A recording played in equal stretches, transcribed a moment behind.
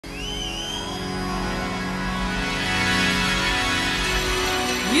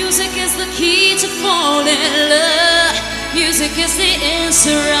Music is the key to fall in love. Music is the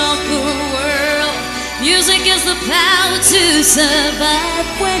answer of the world. Music is the power to survive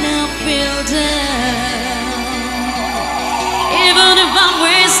when I feel down. Even if I'm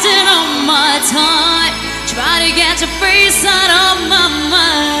wasting all my time, try to get your face out of my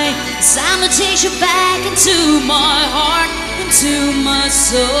mind. I'ma take you back into my heart, into my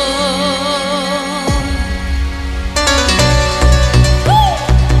soul.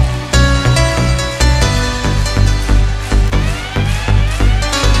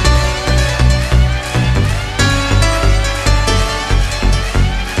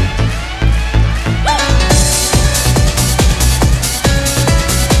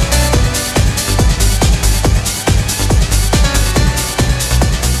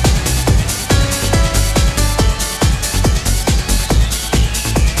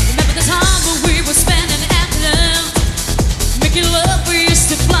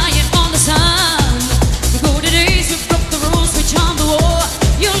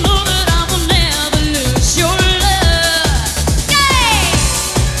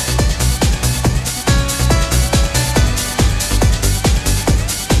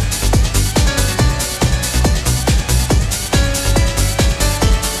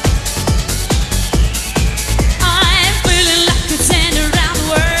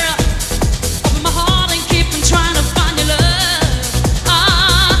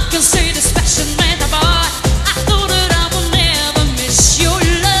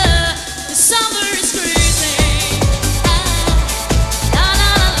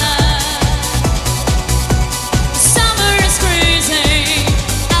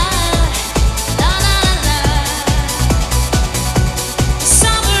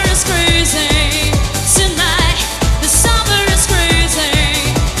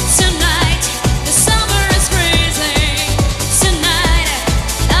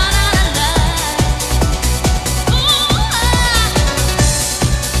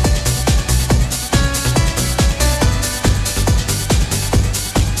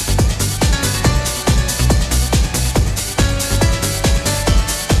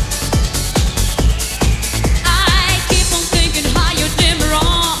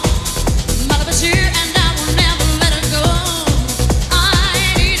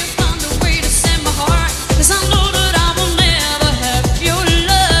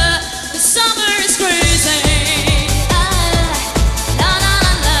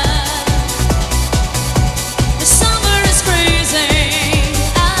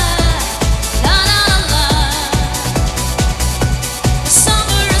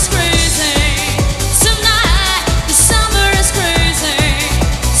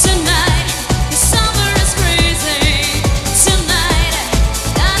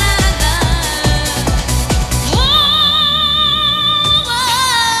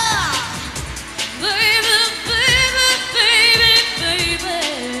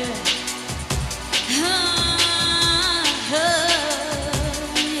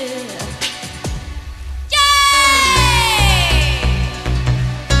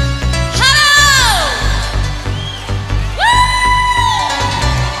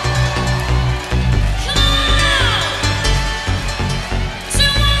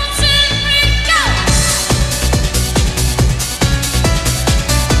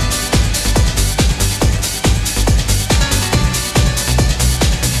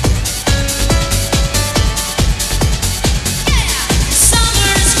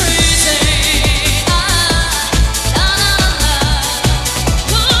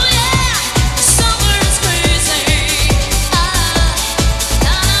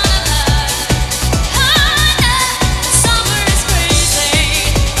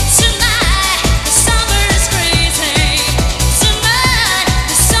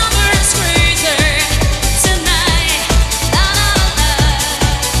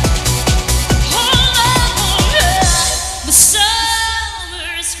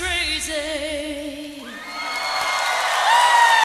 Crazy.